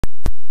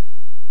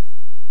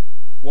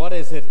What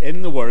is it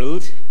in the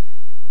world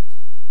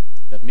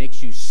that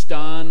makes you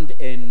stand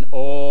in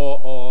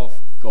awe of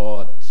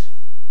God?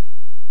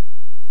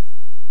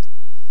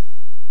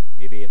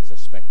 Maybe it's a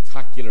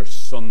spectacular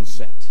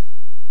sunset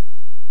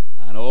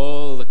and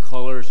all the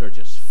colors are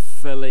just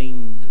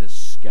filling the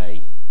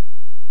sky.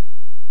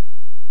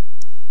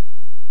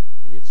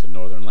 Maybe it's the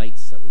Northern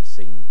Lights that we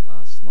seen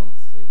last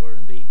month. They were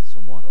indeed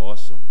somewhat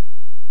awesome.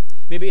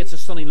 Maybe it's a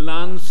stunning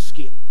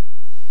landscape.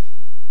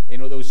 You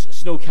know, those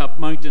snow-capped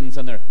mountains,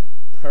 and they're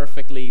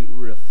perfectly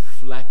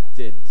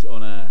reflected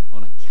on a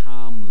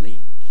calm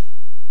lake.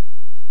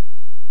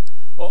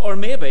 Or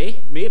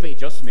maybe,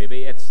 just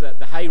maybe, it's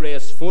the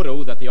high-res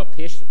photo that the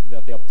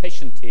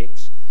optician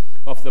takes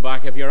of the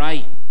back of your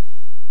eye.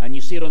 And you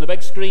see it on the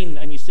big screen,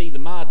 and you see the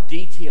mad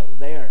detail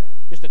there.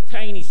 Just a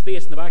tiny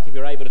space in the back of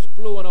your eye, but it's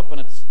blowing up,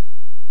 and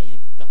you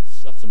think,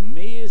 that's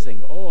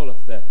amazing. All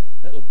of the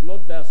little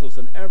blood vessels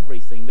and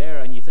everything there,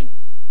 and you think,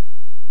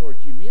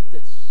 Lord, you made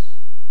this.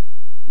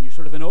 And you're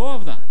sort of in awe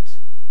of that.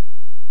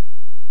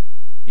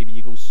 Maybe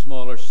you go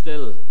smaller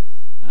still,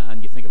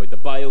 and you think about the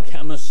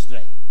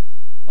biochemistry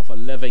of a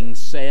living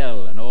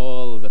cell and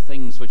all the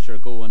things which are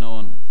going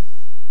on.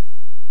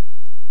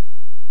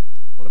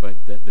 What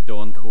about the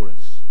dawn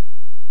chorus?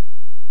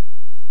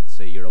 Let's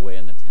say you're away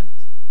in the tent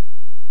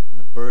and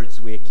the birds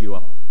wake you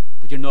up,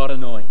 but you're not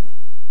annoyed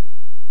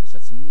because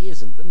it's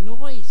amazing, the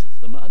noise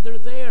of them. They're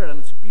there and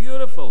it's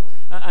beautiful,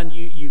 and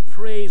you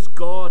praise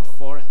God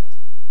for it.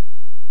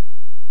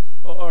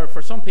 Or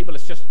for some people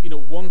it's just,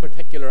 one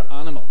particular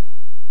animal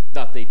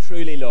that they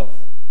truly love.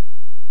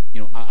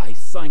 I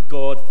thank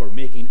God for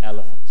making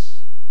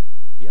elephants.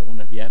 Yeah, I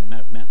wonder if you have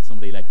met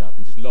somebody like that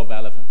and just love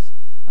elephants.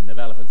 And they have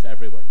elephants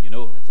everywhere,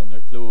 it's on their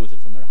clothes,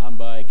 it's on their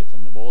handbag, it's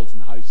on the walls in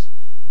the house.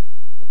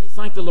 But they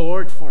thank the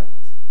Lord for it.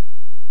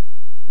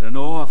 They're in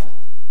awe of it.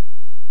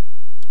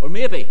 Or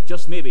maybe,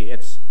 just maybe,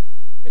 it's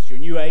your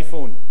new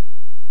iPhone.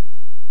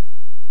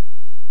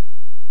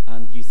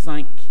 And you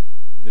thank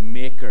the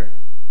maker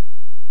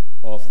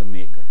of the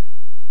maker.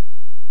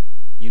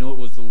 It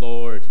was the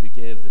Lord who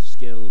gave the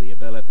skill, the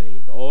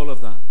ability, all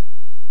of that,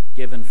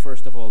 given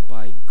first of all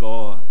by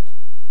God.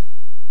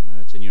 And now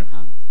it's in your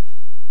hand.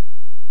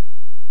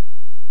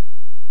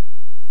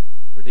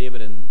 For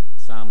David in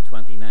Psalm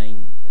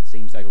 29, it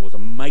seems like it was a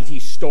mighty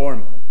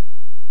storm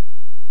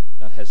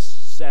that has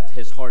set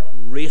his heart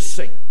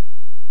racing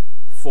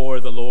for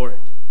the Lord.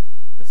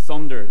 The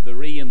thunder, the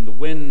rain, the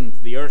wind,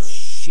 the earth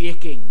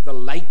shaking, the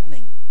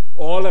lightning,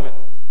 all of it.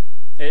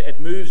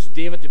 It moves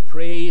David to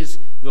praise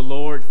the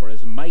Lord for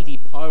his mighty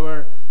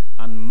power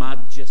and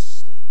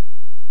majesty.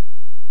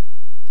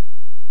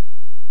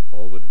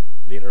 Paul would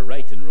later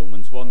write in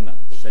Romans 1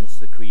 that since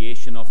the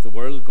creation of the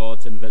world,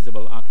 God's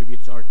invisible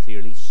attributes are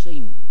clearly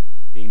seen,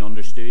 being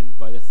understood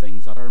by the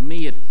things that are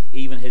made,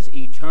 even his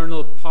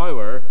eternal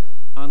power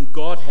and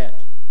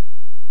Godhead.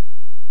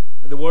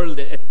 The world,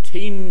 it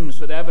teems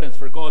with evidence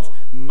for God's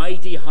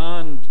mighty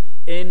hand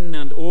in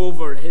and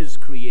over his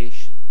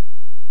creation.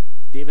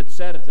 David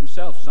said it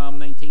himself, Psalm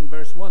 19,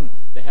 verse 1,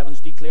 the heavens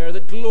declare the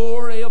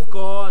glory of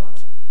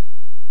God.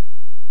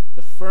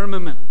 The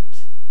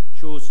firmament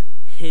shows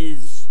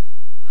his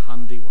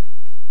handiwork.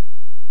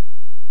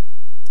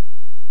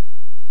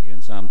 Here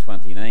in Psalm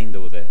 29,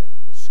 though, the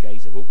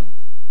skies have opened.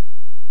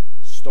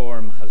 The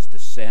storm has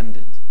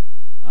descended.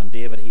 And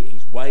David,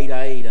 he's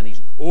wide-eyed and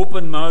he's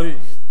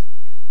open-mouthed.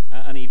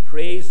 And he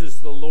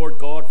praises the Lord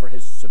God for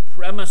his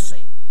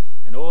supremacy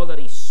in all that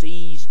he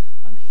sees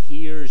and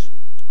hears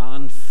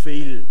and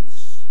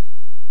feels.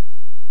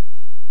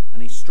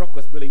 And he's struck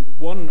with really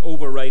one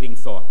overriding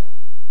thought.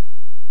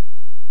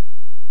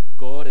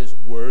 God is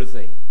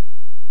worthy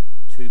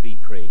to be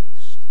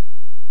praised.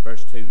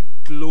 Verse 2,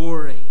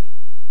 glory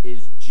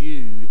is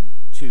due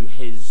to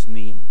his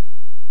name.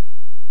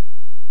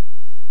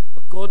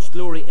 But God's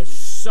glory is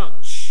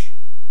such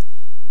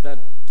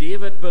that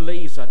David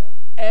believes that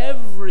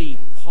every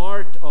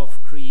part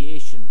of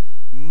creation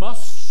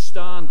must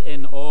stand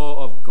in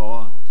awe of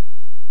God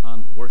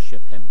and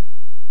worship him.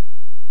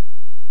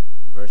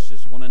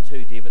 Verses 1 and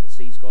 2, David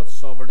sees God's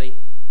sovereignty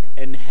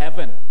in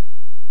heaven.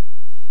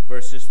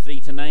 Verses 3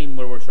 to 9,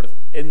 where we're sort of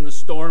in the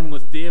storm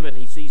with David,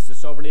 he sees the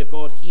sovereignty of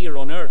God here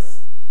on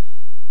earth.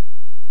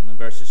 And in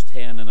verses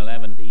 10 and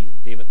 11,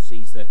 David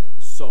sees the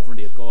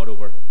sovereignty of God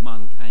over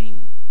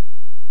mankind,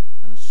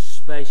 and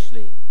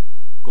especially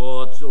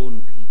God's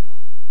own people.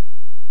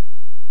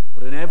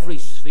 But in every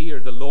sphere,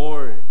 the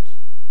Lord,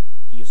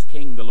 he is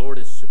king, the Lord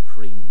is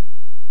supreme.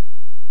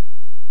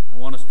 I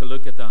want us to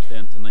look at that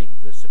then tonight,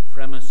 the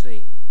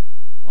supremacy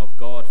of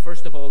God.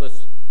 First of all,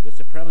 the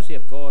supremacy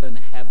of God in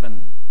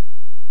heaven.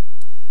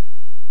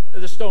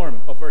 The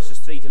storm of verses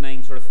 3 to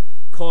 9 sort of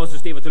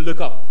causes David to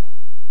look up.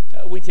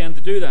 We tend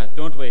to do that,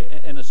 don't we,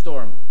 in a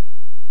storm?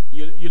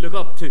 You look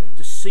up to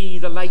see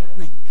the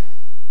lightning.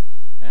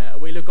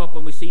 We look up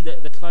and we see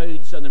the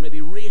clouds, and they're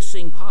maybe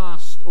racing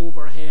past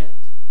overhead.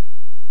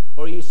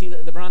 Or you see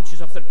the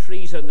branches of the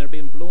trees and they're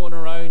being blown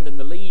around, and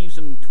the leaves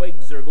and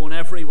twigs are going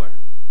everywhere.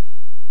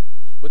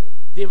 But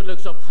David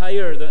looks up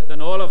higher than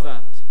all of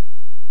that,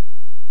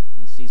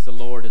 and he sees the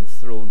Lord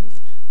enthroned.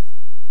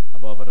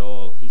 above it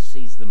all. He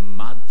sees the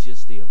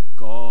majesty of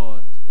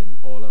God in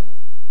all of it.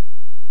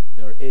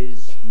 There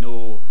is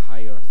no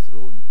higher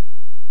throne.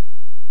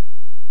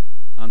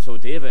 And so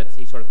David,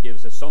 he sort of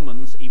gives a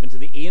summons even to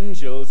the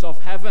angels of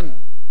heaven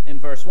in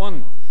verse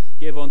 1.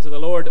 Give unto the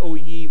Lord, O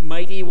ye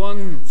mighty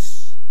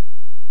ones.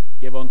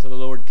 Give unto the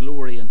Lord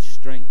glory and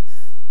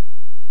strength.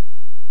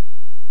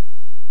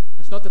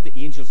 It's not that the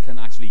angels can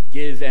actually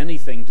give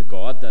anything to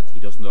God that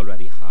he doesn't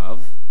already have,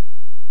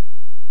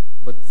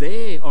 but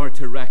they are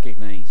to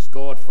recognize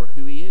God for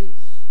who he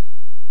is.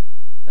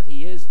 That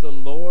he is the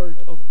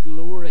Lord of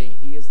glory.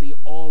 He is the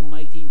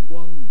Almighty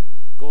One.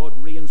 God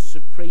reigns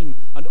supreme,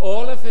 and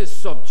all of his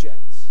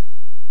subjects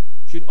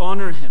should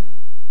honor him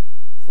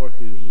for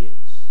who he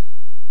is.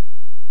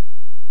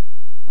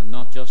 And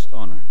not just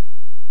honor,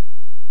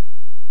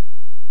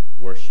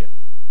 worship.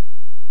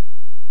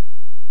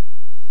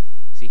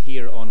 See,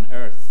 here on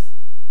earth,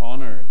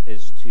 honor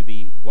is to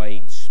be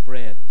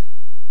widespread.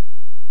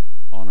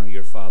 Honor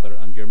your father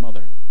and your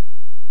mother.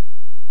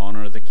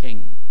 Honor the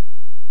king.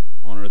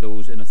 Honor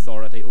those in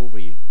authority over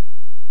you.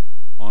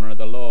 Honor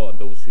the law and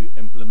those who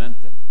implement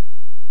it.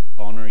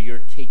 Honor your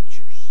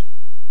teachers.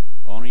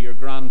 Honor your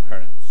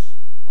grandparents.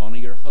 Honor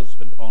your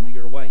husband. Honor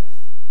your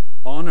wife.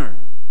 Honor.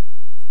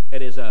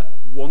 It is a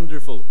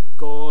wonderful,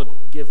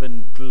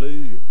 God-given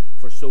glue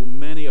for so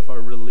many of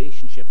our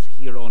relationships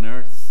here on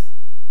earth.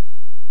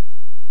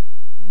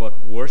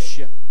 But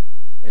worship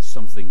is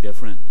something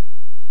different.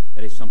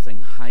 It is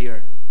something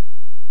higher.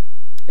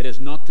 It is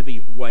not to be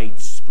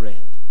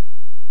widespread.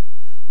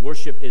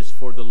 Worship is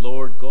for the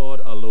Lord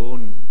God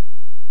alone.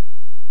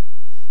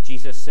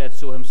 Jesus said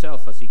so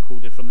himself as he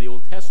quoted from the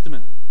Old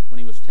Testament when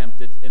he was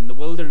tempted in the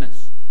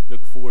wilderness.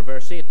 Luke 4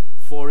 verse 8,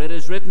 for it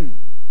is written,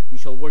 you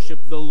shall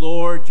worship the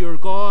Lord your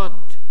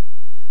God,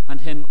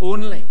 and him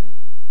only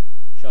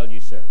shall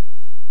you serve.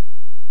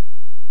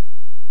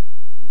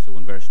 And so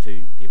in verse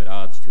 2, David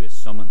adds to his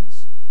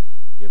summons,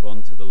 give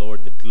unto the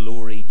Lord the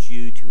glory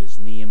due to his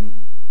name.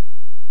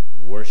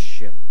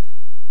 Worship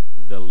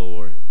the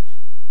Lord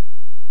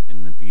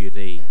in the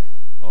beauty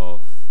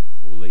of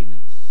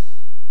holiness.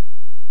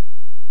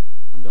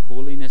 And the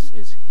holiness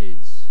is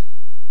his.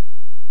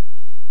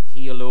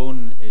 He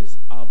alone is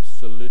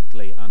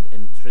absolutely and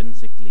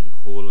intrinsically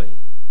holy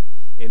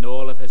in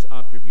all of his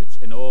attributes,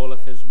 in all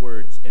of his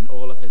words, in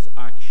all of his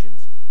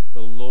actions.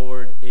 The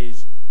Lord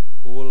is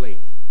holy,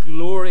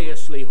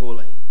 gloriously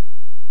holy.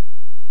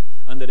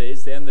 And it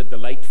is then the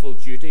delightful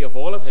duty of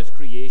all of his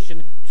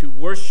creation to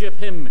worship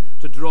him,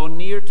 to draw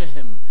near to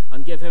him,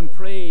 and give him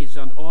praise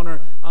and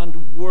honor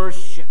and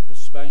worship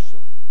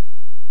especially.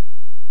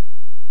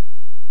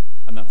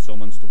 And that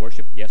summons to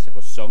worship, yes, it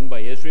was sung by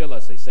Israel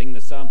as they sing the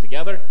psalm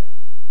together,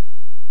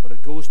 but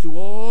it goes to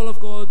all of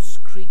God's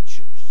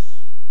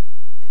creatures.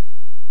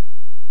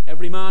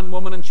 Every man,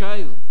 woman, and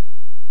child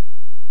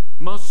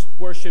must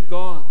worship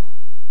God,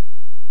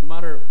 no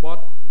matter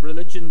what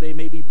religion they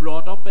may be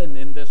brought up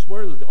in this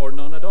world, or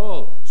none at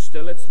all.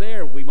 Still it's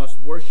there. We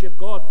must worship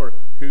God for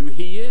who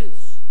he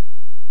is.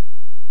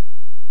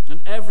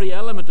 And every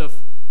element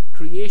of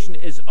creation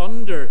is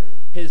under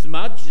his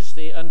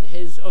majesty and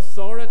his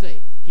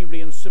authority. He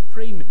reigns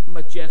supreme,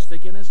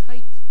 majestic in his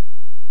height.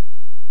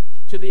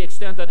 To the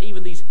extent that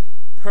even these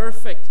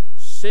perfect,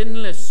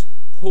 sinless,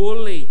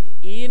 holy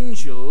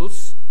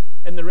angels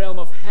in the realm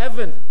of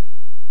heaven,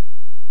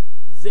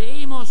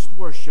 they must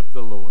worship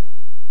the Lord.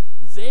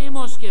 They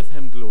must give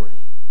him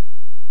glory.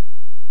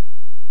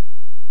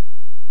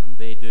 And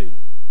they do.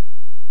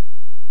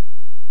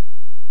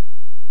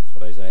 That's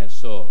what Isaiah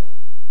saw.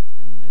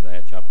 In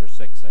Isaiah chapter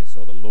 6, I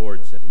saw the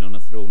Lord sitting on a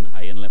throne,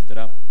 high and lifted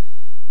up.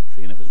 The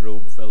train of his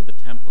robe filled the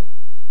temple,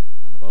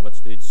 and above it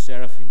stood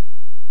seraphim.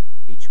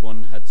 Each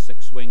one had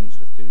 6 wings.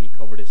 With 2 he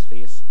covered his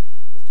face,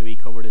 with 2 he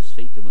covered his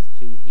feet, and with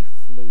 2 he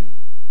flew.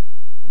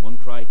 And one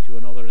cried to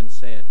another and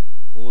said,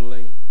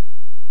 Holy,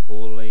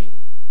 holy,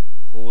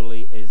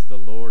 holy is the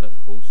Lord of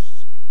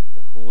hosts.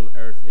 The whole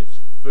earth is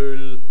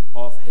full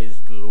of his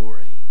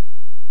glory.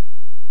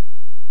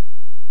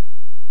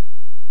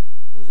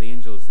 Those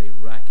angels, they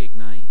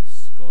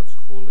recognize God's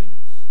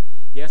holiness.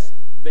 Yes,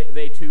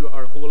 they too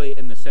are holy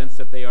in the sense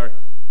that they are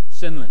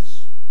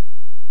sinless.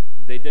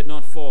 They did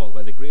not fall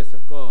by the grace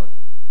of God.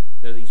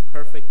 They're these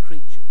perfect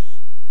creatures.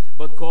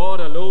 But God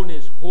alone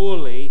is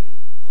holy,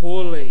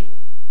 holy,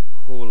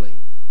 holy.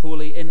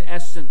 Holy in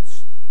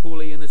essence,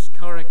 holy in his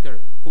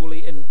character,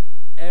 holy in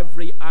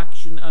every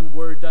action and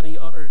word that he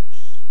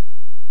utters.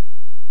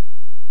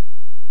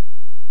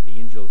 The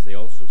angels, they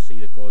also see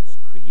that God's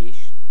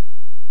creation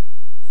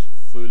is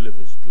full of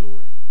his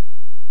glory.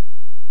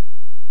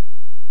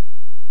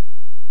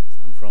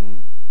 And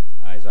from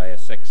Isaiah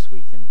 6,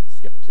 we can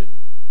skip to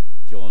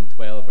John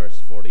 12, verse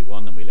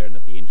 41, and we learn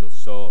that the angels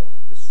saw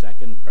the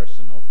second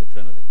person of the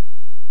Trinity.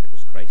 It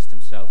was Christ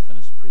himself in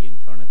his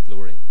pre-incarnate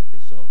glory that they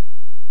saw.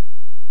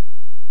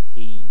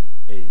 He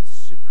is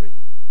supreme,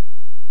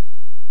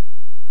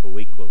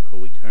 co-equal,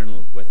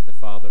 co-eternal with the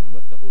Father and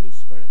with the Holy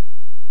Spirit.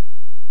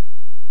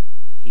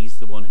 But he's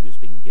the one who's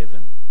been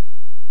given.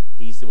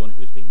 He's the one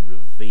who's been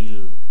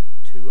revealed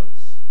to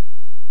us.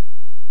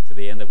 To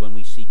the end, that when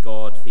we see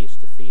God face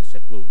to face,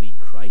 it will be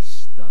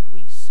Christ that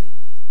we see,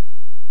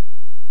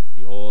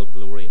 the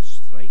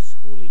all-glorious,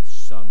 thrice-holy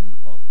Son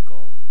of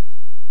God,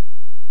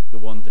 the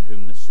one to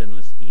whom the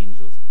sinless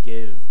angels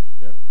give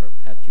their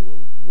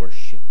perpetual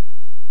worship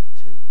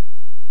to.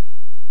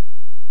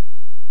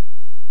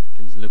 So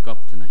please look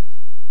up tonight.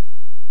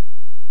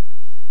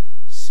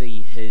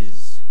 See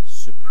his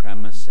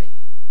supremacy.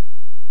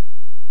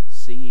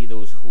 See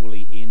those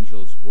holy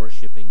angels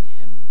worshipping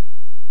him.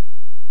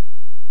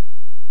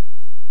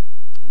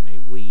 And may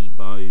we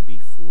bow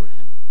before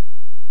him.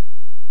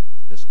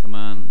 This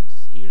command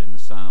here in the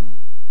psalm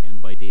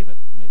penned by David,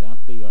 may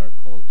that be our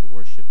call to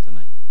worship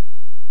tonight.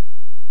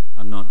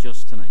 And not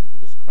just tonight,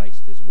 because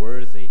Christ is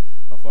worthy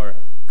of our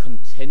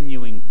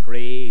continuing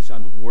praise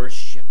and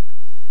worship,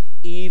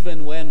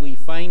 even when we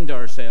find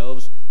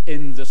ourselves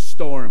in the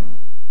storm.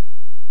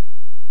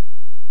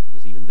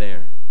 Because even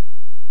there,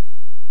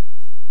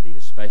 indeed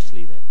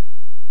especially there,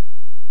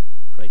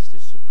 Christ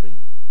is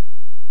supreme.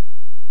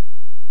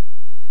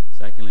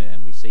 Secondly,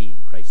 then, we see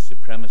Christ's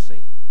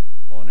supremacy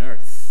on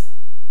earth.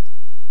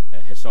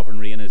 His sovereign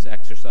reign is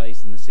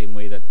exercised in the same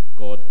way that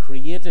God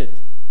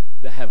created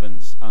the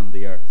heavens and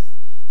the earth.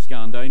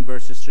 Scan down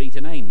verses 3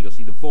 to 9. You'll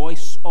see the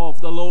voice of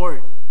the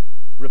Lord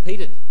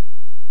repeated.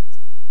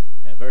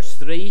 Verse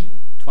 3,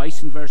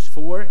 twice in verse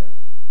 4,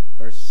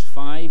 verse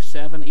 5,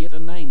 7, 8,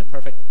 and 9. A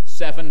perfect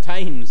 7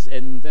 times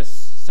in this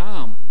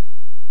psalm.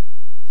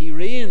 He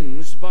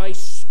reigns by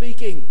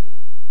speaking.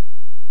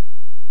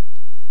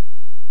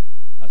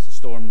 As the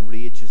storm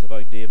rages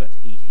about David,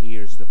 he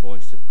hears the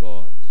voice of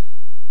God.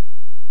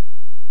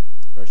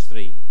 Verse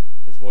 3,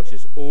 his voice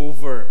is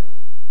over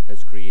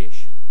his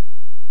creation.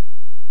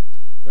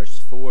 Verse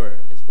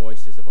 4, his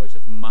voice is the voice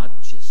of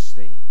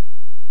majesty,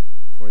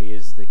 for he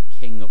is the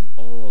King of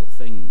all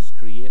things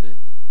created.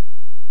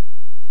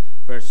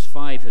 Verse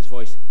 5, his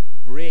voice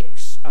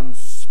breaks and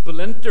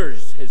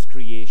splinters his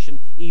creation,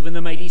 even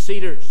the mighty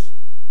cedars.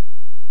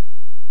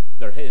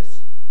 They're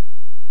his,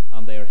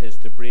 and they are his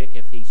to break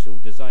if he so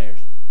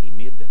desires. He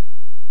made them.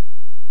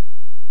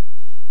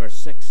 Verse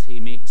 6, he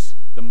makes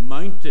the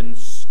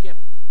mountains skip.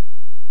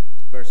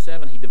 Verse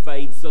 7, he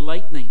divides the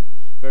lightning.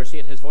 Verse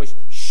 8, his voice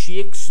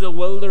shakes the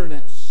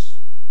wilderness.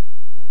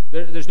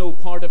 There's no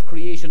part of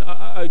creation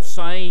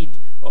outside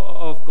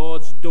of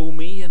God's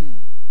domain.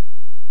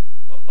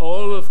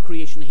 All of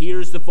creation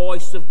hears the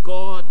voice of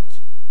God.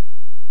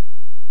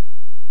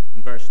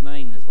 In verse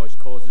 9, his voice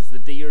causes the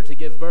deer to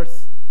give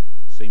birth,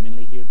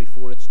 seemingly here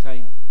before its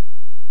time.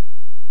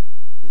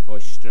 His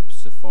voice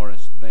strips the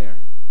forest bare.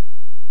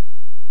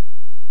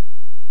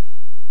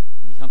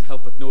 And you can't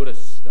help but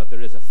notice that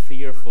there is a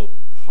fearful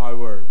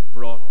power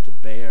brought to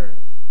bear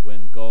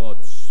when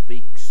God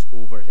speaks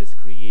over his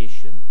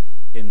creation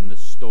in the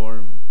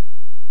storm.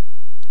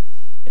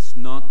 It's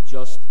not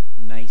just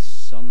nice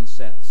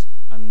sunsets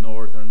and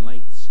northern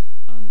lights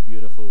and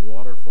beautiful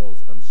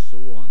waterfalls and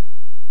so on.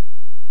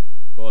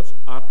 God's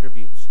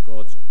attributes,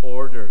 God's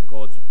order,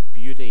 God's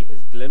beauty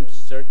is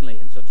glimpsed certainly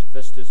in such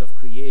vistas of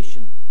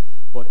creation,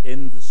 but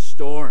in the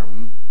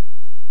storm,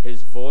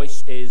 his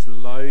voice is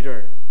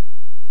louder.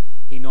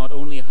 He not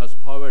only has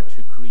power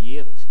to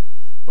create,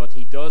 but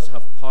he does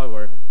have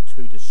power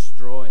to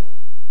destroy.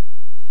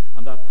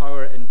 And that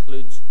power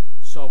includes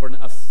sovereign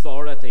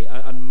authority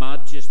and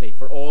majesty,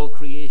 for all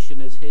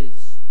creation is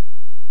his.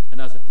 And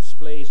as it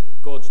displays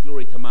God's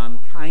glory to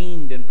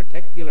mankind in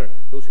particular,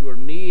 those who are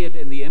made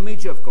in the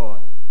image of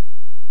God,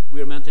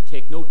 we are meant to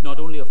take note not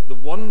only of the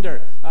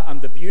wonder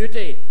and the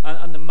beauty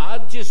and the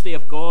majesty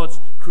of God's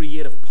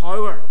creative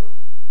power,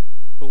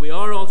 but we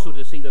are also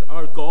to see that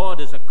our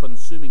God is a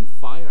consuming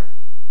fire.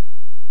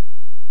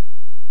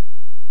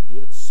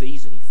 David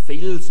sees it, he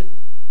feels it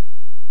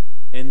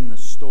in the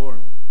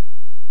storm.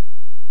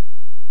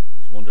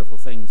 These wonderful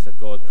things that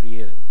God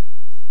created,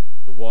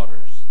 the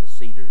waters, the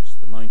cedars,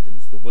 the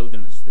mountains, the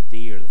wilderness, the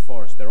deer, the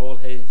forest, they're all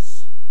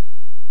his.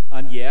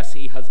 And yes,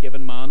 he has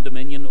given man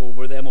dominion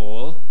over them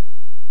all,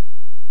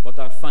 but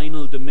that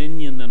final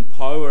dominion and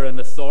power and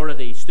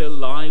authority still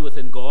lie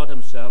within God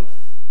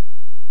himself.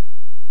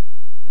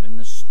 And in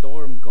the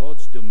storm,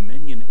 God's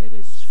dominion, it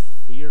is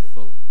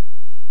fearful,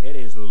 it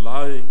is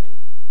loud,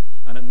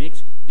 and it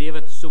makes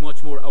David so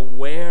much more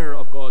aware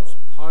of God's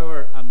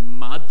power and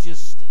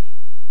majesty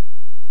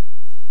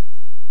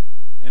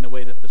in a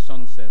way that the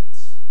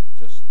sunsets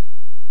just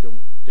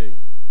don't do.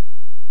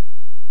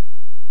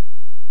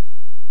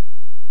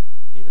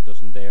 David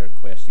doesn't dare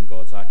question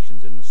God's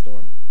actions in the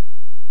storm.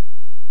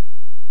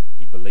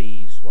 He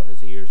believes what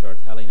his ears are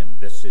telling him.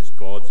 This is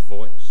God's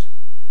voice.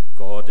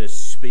 God is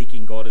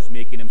speaking. God is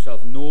making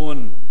himself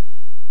known.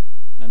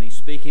 And he's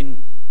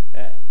speaking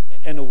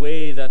in a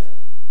way that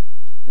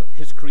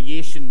his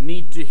creation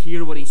need to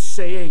hear what he's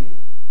saying.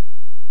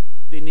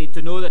 They need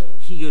to know that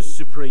he is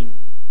supreme.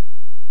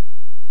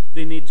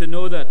 They need to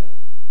know that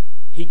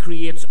he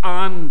creates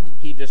and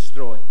he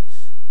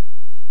destroys.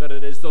 That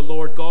it is the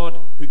Lord God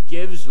who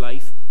gives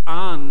life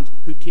and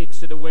who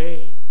takes it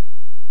away.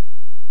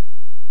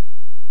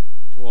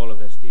 To all of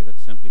this, David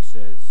simply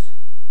says,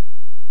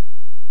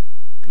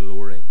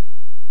 glory.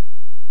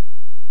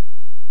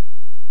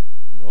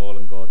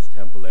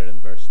 temple there in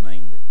verse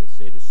 9, they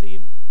say the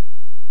same.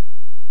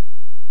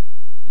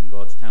 In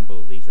God's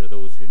temple, these are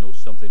those who know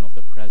something of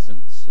the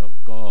presence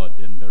of God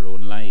in their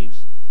own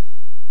lives.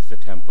 Because the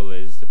temple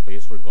is the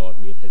place where God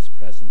made his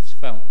presence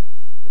felt.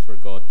 That's where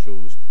God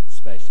chose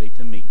specially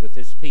to meet with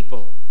his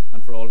people.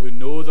 And for all who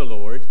know the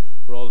Lord,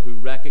 for all who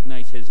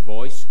recognize his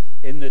voice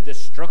in the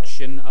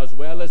destruction as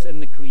well as in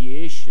the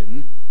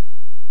creation,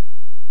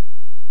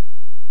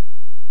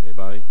 they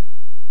bow.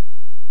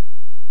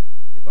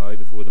 They bow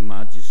before the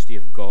majesty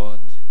of God,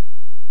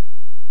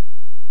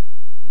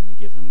 and they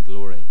give him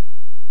glory.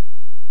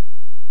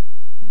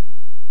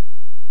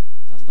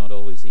 That's not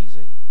always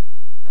easy.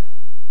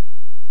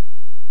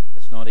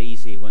 It's not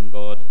easy when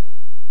God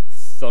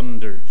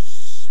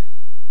thunders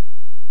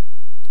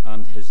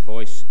and his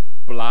voice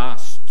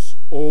blasts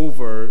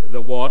over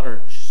the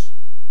waters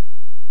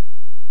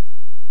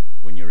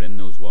when you're in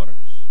those waters.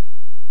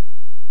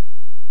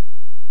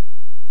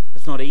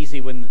 It's not easy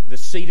when the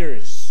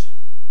cedars,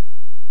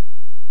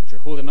 which are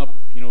holding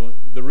up,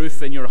 the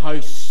roof in your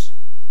house,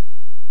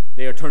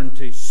 they are turned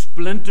to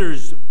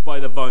splinters by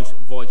the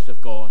voice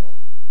of God,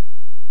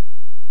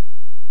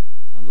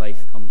 and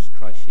life comes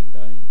crashing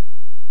down.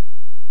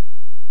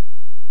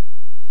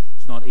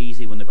 It's not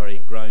easy when the very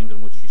ground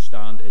on which you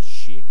stand is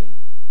shaking,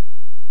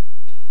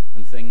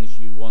 and things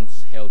you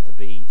once held to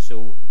be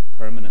so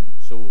permanent,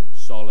 so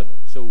solid,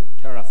 so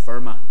terra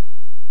firma,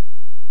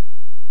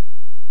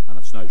 and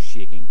it's now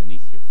shaking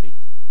beneath your feet.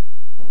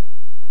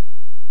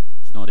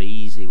 It's not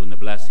easy when the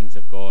blessings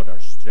of God are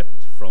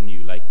stripped from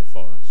you like the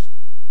forest,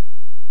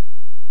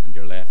 and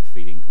you're left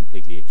feeling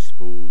completely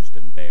exposed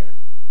and bare.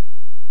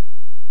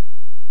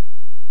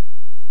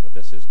 But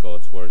this is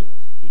God's world.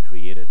 He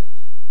created it.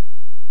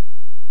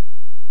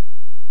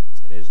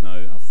 It is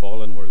now a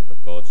fallen world,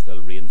 but God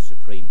still reigns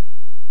supreme.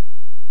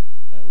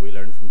 We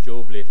learned from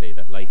Job lately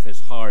that life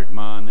is hard.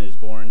 Man is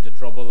born to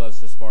trouble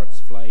as the sparks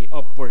fly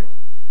upward.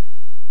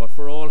 But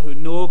for all who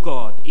know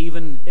God,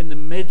 even in the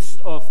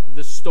midst of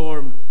the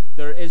storm,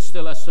 there is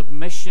still a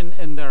submission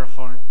in their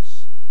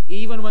hearts,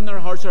 even when their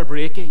hearts are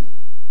breaking.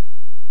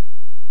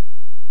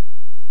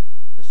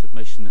 A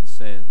submission that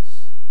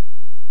says,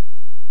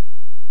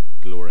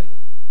 glory.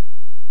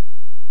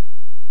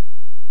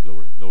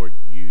 Glory. Lord,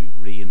 you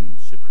reign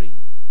supreme.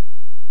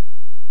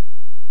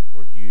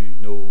 Lord, you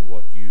know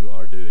what you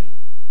are doing.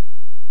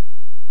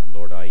 And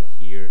Lord, I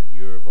hear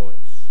your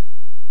voice.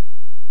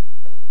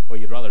 Well,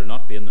 you'd rather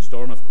not be in the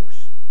storm, of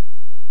course.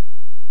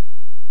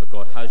 But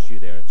God has you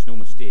there. It's no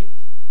mistake.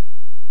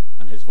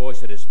 And his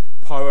voice, it is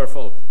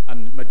powerful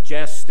and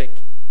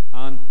majestic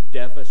and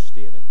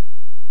devastating.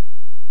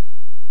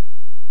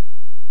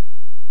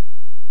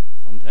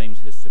 Sometimes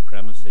his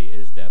supremacy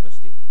is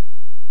devastating.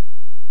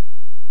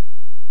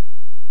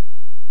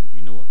 And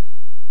you know it.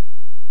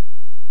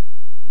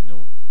 You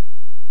know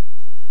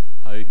it.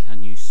 How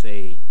can you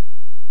say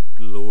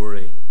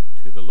glory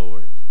to the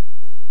Lord?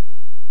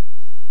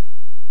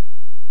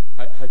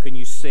 How can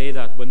you say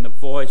that when the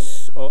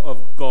voice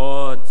of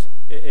God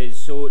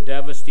is so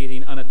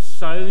devastating and it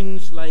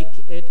sounds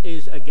like it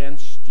is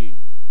against you?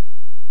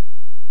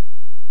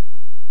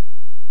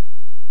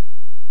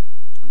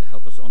 And to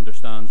help us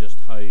understand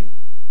just how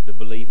the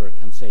believer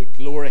can say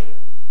glory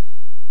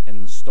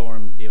in the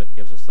storm, David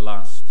gives us the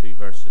last two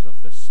verses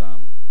of this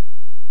psalm.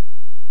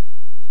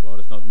 Because God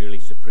is not merely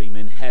supreme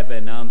in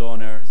heaven and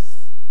on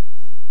earth.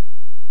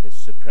 His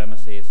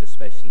supremacy is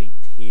especially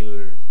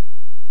tailored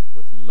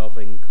with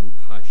loving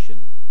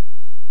compassion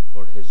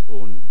for his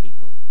own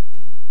people.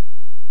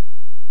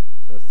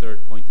 It's our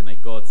third point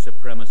tonight, God's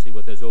supremacy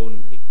with his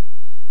own people.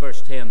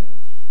 Verse 10,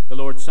 the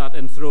Lord sat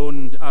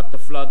enthroned at the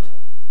flood,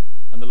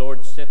 and the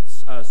Lord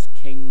sits as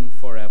king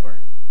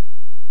forever.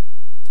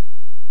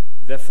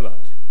 The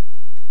flood.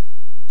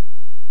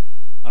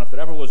 And if there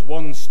ever was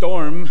one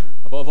storm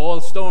above all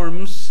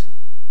storms,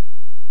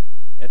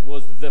 it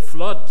was the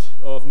flood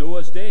of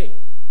Noah's day.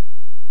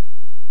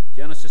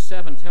 Genesis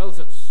 7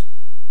 tells us,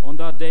 on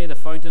that day the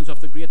fountains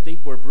of the great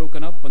deep were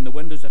broken up, and the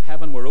windows of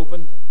heaven were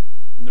opened,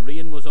 and the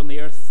rain was on the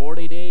earth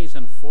 40 days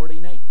and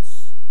 40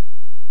 nights.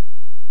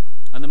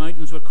 And the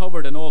mountains were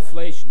covered, and all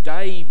flesh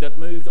died that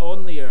moved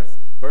on the earth,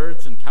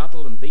 birds and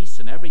cattle and beasts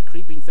and every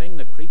creeping thing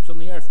that creeps on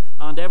the earth,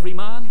 and every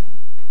man.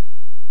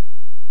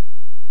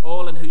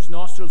 All in whose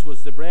nostrils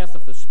was the breath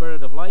of the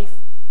Spirit of life,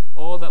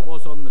 all that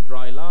was on the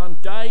dry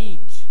land died.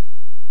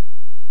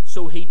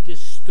 So he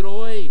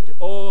destroyed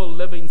all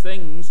living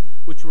things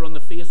which were on the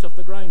face of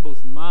the ground,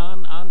 both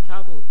man and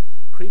cattle,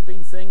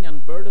 creeping thing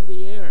and bird of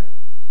the air.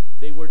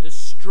 They were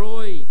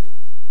destroyed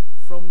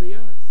from the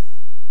earth.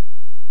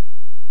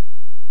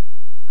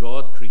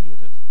 God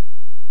created,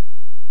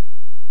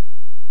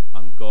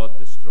 and God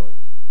destroyed.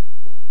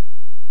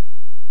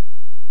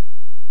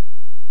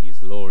 He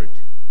is Lord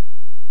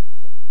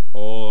of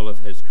all of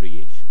his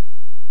creation.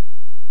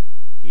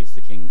 He is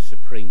the King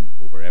supreme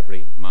over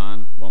every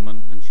man,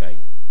 woman, and child.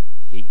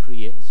 He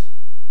creates,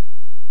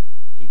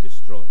 he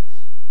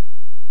destroys.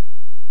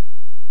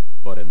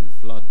 But in the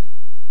flood,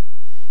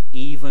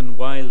 even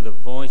while the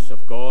voice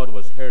of God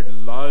was heard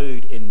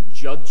loud in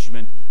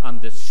judgment and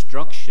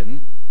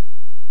destruction,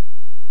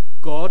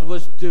 God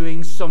was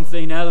doing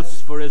something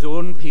else for his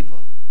own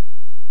people.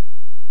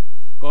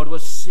 God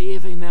was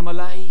saving them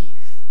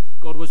alive.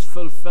 God was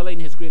fulfilling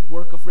his great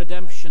work of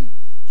redemption.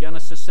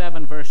 Genesis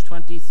 7, verse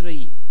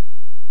 23.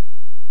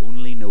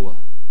 Only Noah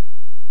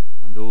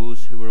and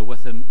those who were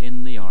with him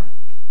in the ark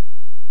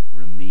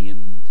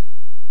remained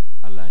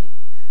alive.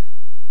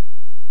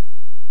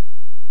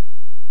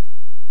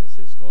 This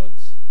is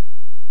God's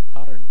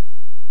pattern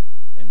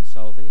in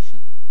salvation.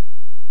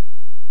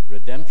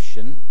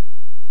 Redemption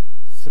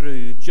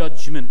through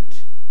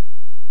judgment.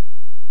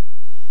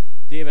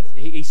 David,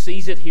 he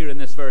sees it here in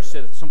this verse.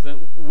 It's something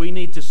that we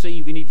need to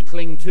see. We need to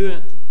cling to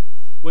it.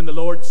 When the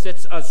Lord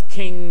sits as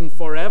king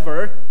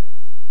forever,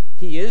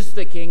 he is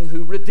the king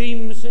who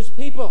redeems his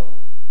people.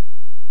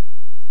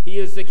 He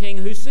is the king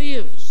who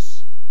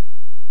saves.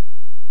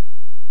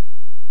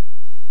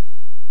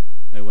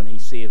 Now, when he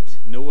saved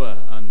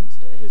Noah and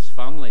his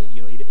family,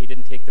 he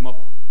didn't take them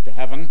up to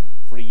heaven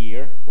for a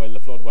year while the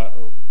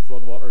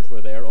floodwaters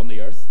were there on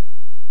the earth.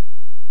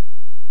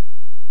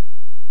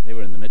 They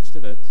were in the midst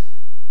of it.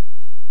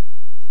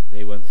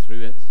 They went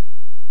through it.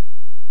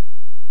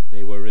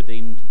 They were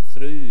redeemed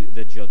through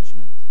the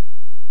judgment.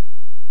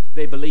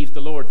 They believed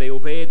the Lord. They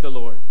obeyed the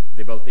Lord.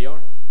 They built the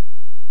ark.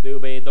 They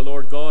obeyed the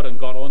Lord God and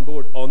got on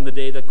board on the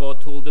day that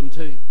God told them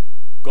to.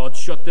 God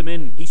shut them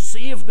in. He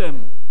saved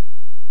them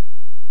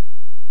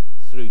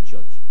through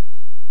judgment.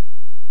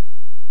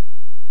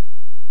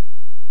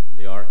 And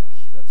the ark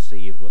that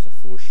saved was a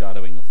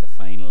foreshadowing of the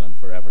final and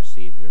forever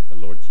Savior, the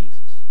Lord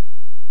Jesus.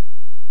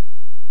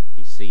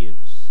 He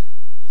saves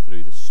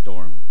through the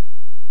storm.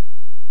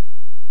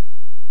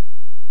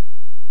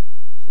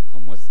 So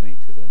come with me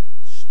to the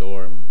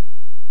storm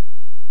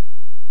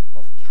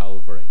of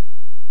Calvary.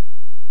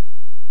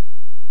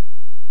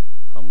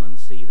 Come and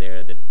see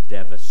there the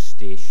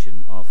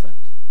devastation of it.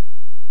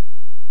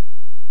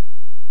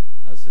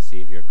 As the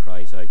Saviour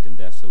cries out in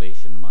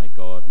desolation, my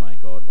God,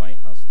 why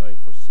hast thou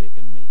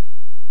forsaken me?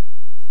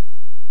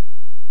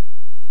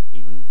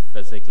 Even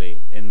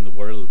physically in the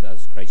world,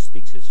 as Christ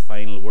speaks his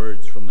final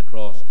words from the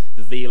cross,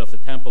 the veil of the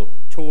temple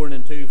torn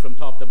in two from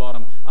top to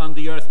bottom, and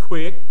the earth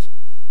quaked,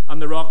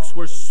 and the rocks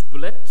were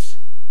split.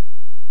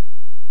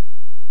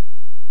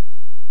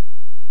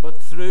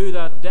 But through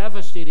that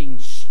devastating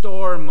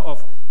storm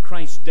of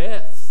Christ's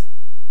death,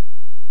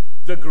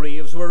 the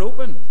graves were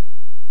opened,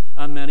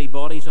 and many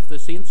bodies of the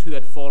saints who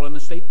had fallen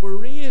asleep were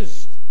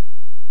raised.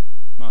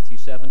 Matthew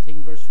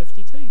 17, verse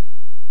 52.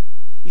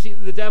 You see,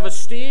 the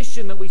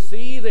devastation that we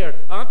see there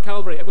at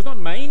Calvary, it was not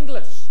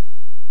mindless.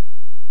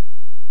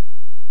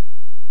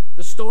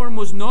 The storm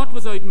was not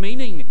without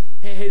meaning.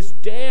 His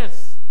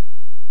death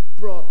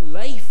brought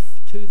life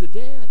to the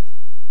dead,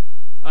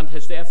 and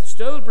his death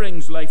still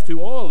brings life to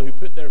all who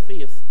put their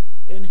faith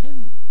in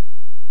him.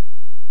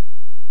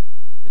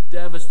 The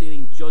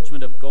devastating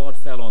judgment of God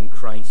fell on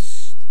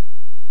Christ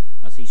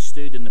as he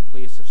stood in the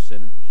place of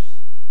sinners.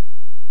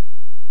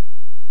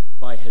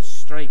 By his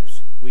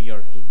stripes we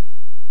are healed.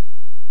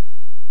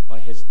 By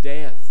his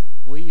death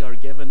we are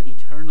given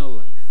eternal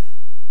life.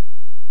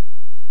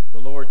 The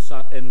Lord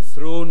sat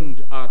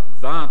enthroned at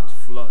that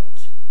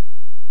flood.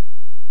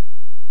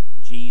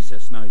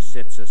 Jesus now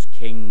sits as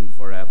King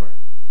forever,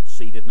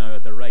 seated now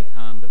at the right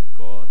hand of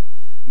God,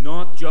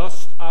 not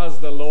just as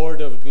the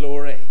Lord of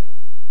glory,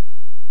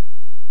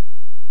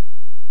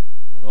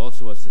 but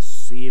also as the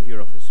Saviour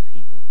of his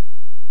people.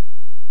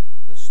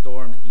 The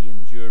storm he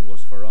endured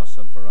was for us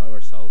and for our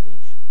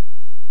salvation.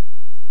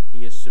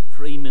 He is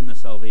supreme in the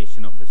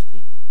salvation of his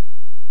people.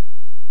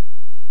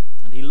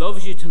 And he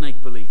loves you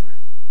tonight, believer.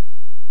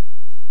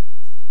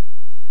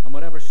 And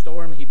whatever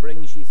storm he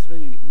brings you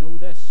through, know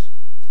this: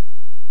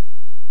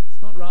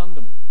 it's not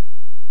random.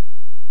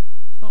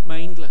 It's not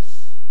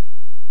mindless.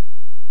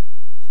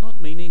 It's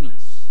not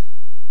meaningless.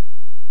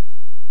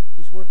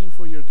 He's working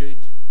for your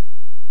good,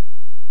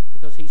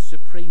 because he's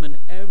supreme in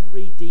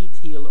every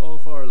detail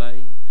of our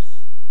lives.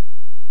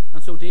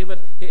 And so David,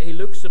 he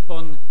looks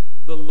upon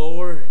the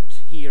Lord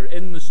here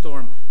in the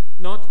storm,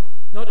 not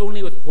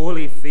only with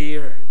holy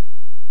fear,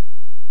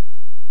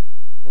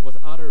 but with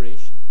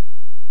adoration,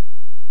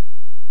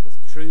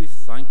 with true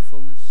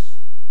thankfulness.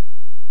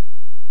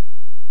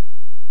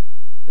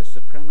 The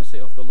supremacy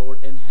of the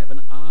Lord in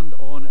heaven and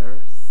on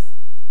earth,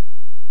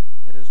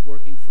 it is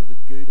working for the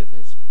good of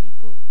his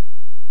people,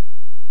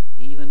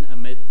 even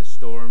amid the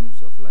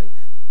storms of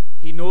life.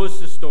 He knows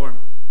the storm.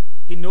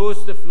 He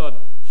knows the flood.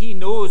 He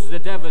knows the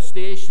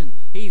devastation.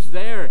 He's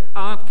there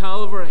at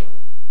Calvary.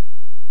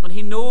 And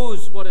he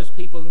knows what his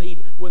people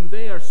need when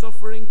they are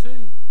suffering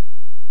too.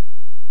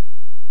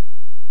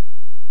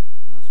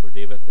 And that's where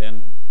David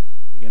then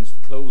begins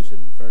to close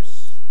in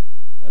verse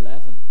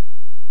 11.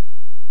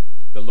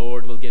 The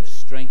Lord will give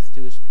strength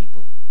to his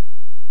people.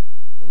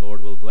 The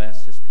Lord will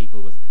bless his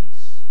people with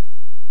peace.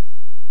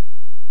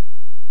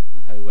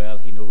 And how well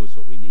he knows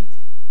what we need.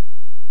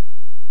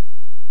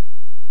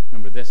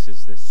 Remember, this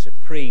is the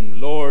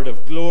supreme Lord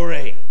of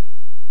glory.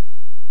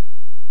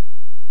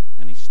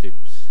 And he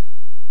stoops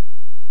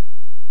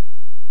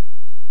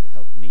to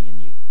help me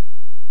and you.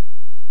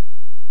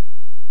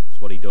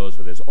 what he does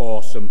with his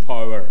awesome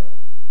power.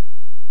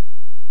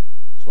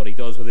 It's what he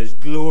does with his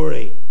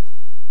glory.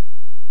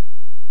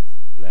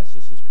 He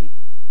blesses his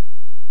people.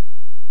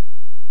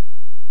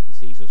 He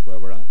sees us where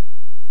we're at,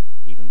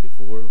 even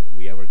before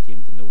we ever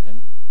came to know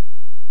him.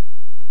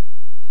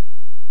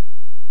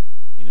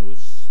 He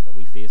knows that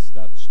we face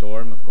that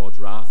storm of God's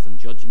wrath and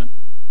judgment.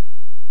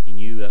 He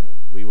knew that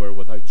we were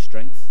without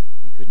strength.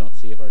 We could not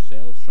save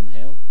ourselves from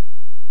hell.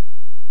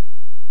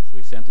 So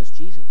he sent us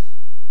Jesus.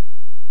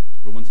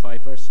 Romans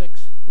 5 verse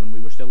 6, when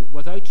we were still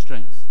without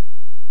strength,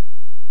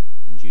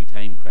 in due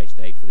time Christ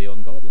died for the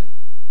ungodly.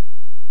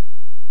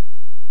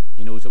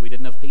 He knows that we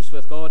didn't have peace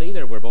with God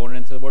either. We're born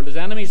into the world as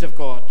enemies of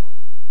God,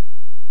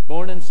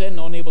 born in sin,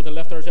 unable to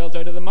lift ourselves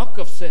out of the muck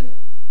of sin.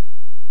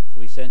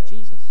 So he sent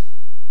Jesus.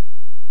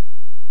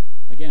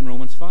 Again,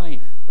 Romans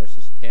 5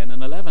 verses 10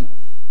 and 11.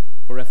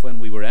 For if when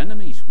we were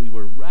enemies, we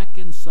were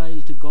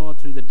reconciled to God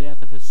through the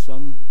death of his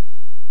Son,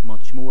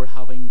 much more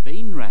having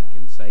been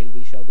reconciled,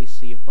 we shall be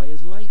saved by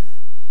his life.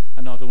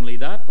 And not only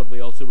that, but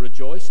we also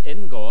rejoice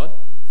in God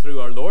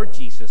through our Lord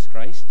Jesus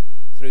Christ,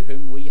 through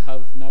whom we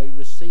have now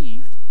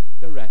received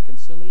the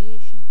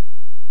reconciliation.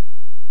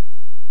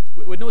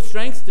 With no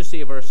strength to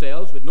save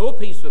ourselves, with no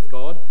peace with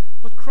God,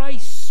 but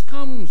Christ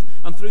comes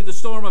and through the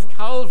storm of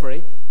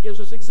Calvary gives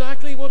us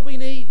exactly what we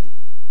need.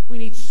 We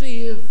need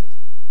saved.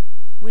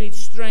 We need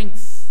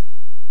strength.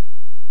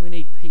 We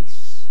need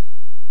peace.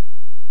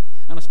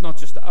 And it's not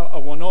just a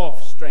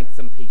one-off strength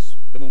and peace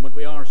the moment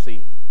we are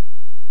saved.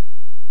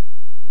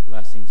 The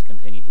blessings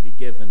continue to be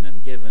given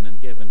and given and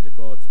given to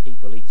God's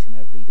people each and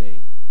every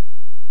day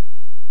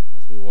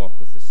as we walk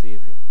with the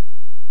Saviour.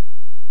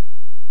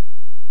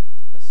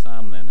 The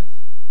psalm then, it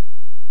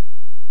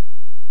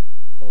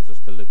calls us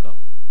to look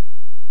up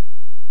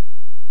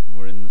when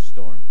we're in the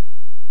storm,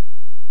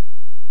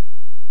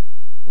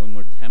 when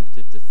we're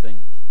tempted to think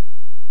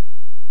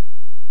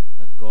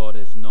that God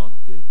is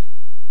not good.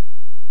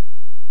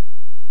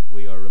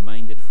 We are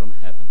reminded from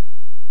heaven,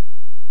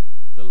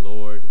 the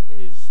Lord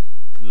is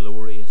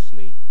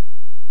gloriously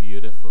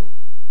beautiful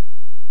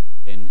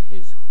in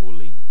his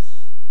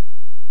holiness.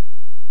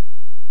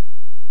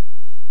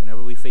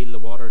 Whenever we feel the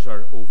waters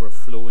are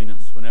overflowing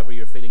us, whenever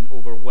you're feeling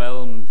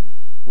overwhelmed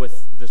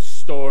with the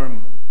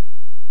storm,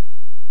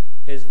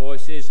 his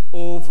voice is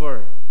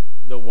over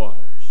the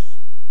waters.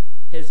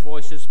 His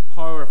voice is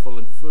powerful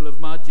and full of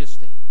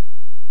majesty.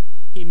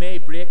 He may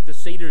break the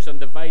cedars and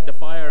divide the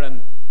fire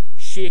and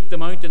shake the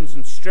mountains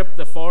and strip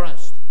the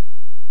forest,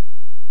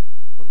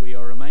 but we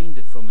are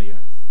reminded from the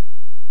earth,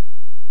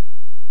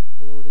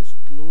 the Lord is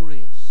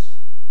glorious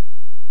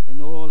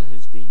in all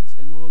his deeds,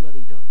 in all that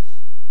he does,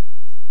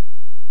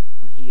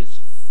 and he is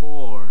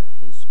for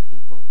his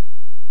people.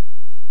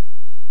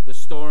 The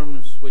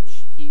storms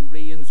which he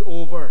reigns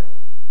over,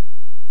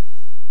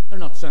 they're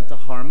not sent to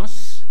harm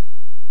us.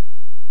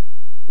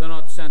 They're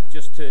not sent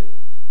just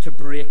to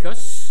break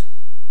us.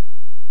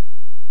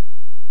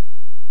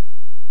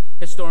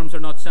 His storms are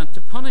not sent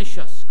to punish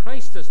us.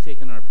 Christ has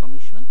taken our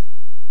punishment.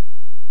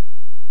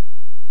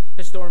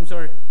 His storms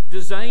are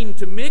designed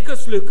to make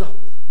us look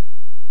up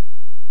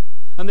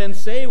and then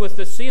say with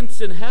the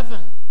saints in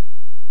heaven,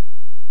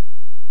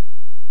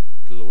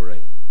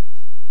 glory,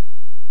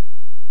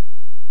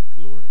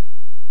 glory.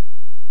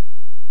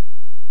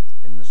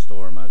 In the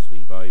storm, as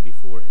we bow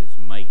before his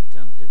might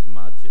and his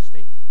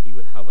majesty, he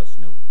would have us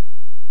know,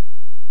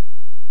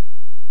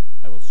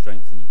 I will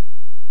strengthen you.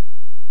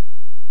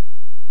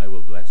 I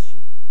will bless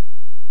you.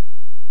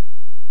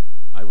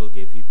 I will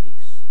give you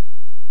peace.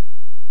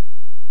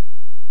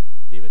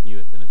 David knew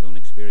it in his own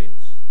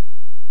experience.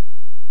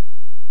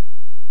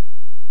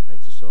 He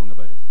writes a song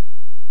about it.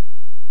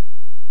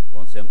 He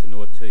wants them to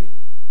know it too.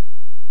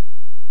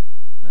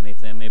 Many of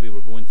them maybe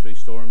were going through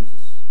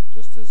storms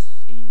just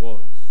as he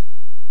was.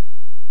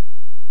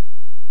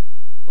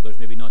 Others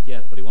maybe not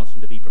yet, but he wants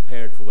them to be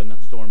prepared for when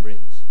that storm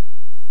breaks.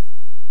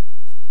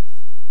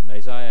 And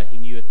Isaiah, he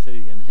knew it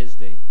too in his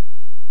day.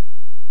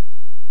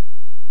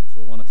 So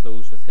I want to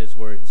close with his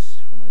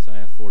words from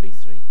Isaiah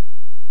 43.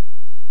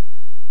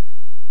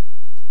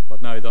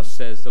 But now thus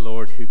says the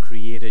Lord, who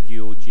created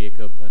you, O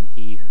Jacob, and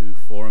he who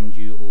formed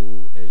you,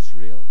 O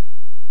Israel.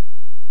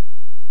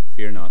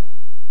 Fear not,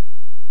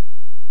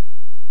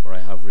 for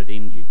I have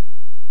redeemed you.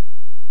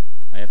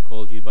 I have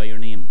called you by your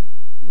name.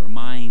 You are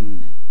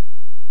mine.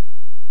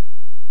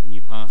 When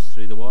you pass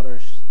through the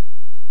waters,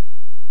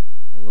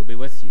 I will be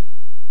with you.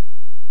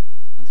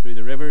 And through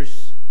the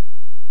rivers,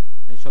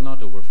 they shall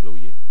not overflow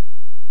you.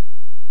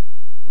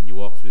 When you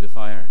walk through the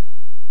fire,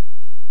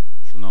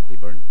 you shall not be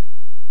burned,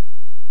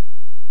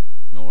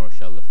 nor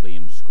shall the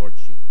flames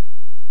scorch you.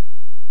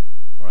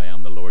 For I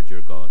am the Lord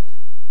your God,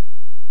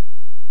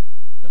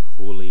 the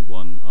Holy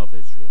One of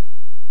Israel,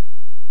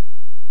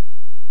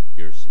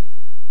 your Saviour.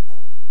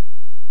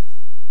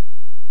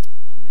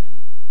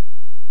 Amen.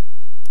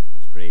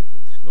 Let's pray,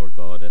 please. Lord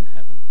God in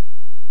heaven,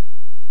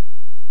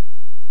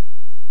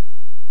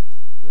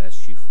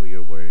 bless you for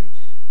your word.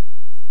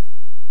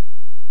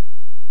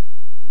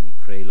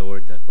 Pray,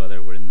 Lord, that whether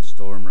we're in the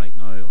storm right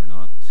now or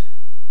not,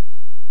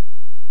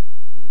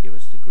 you would give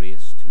us the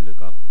grace to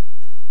look up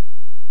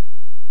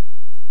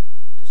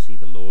see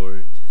the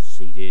Lord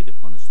seated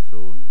upon his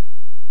throne,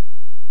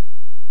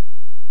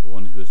 the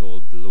one who is all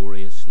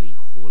gloriously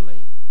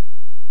holy,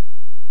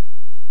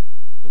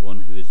 the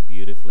one who is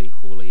beautifully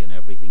holy in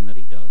everything that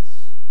he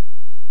does.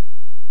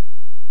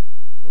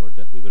 Lord,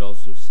 that we would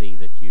also see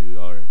that you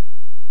are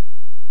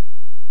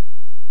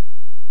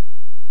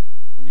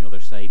on the other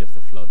side of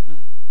the flood now.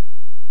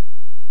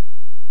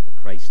 That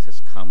Christ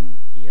has come,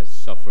 he has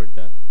suffered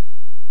that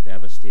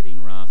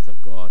devastating wrath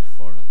of God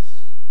for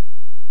us.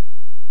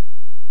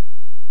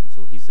 And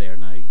so he's there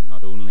now,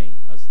 not only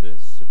as the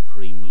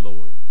supreme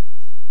Lord,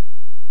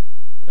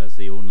 but as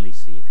the only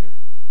Saviour,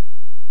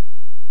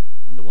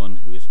 and the one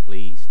who is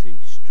pleased to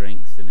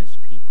strengthen his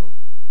people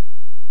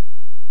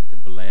and to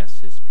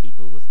bless his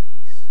people with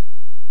peace.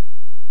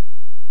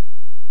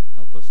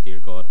 Help us, dear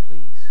God,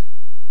 please,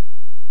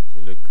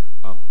 to look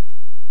up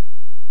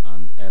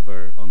and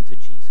ever unto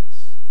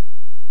Jesus.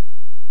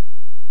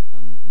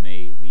 And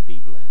may we be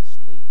blessed,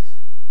 please,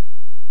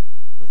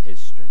 with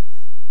his strength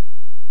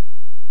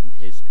and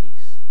his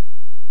peace,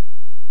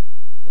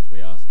 because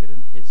we ask it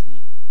in his name.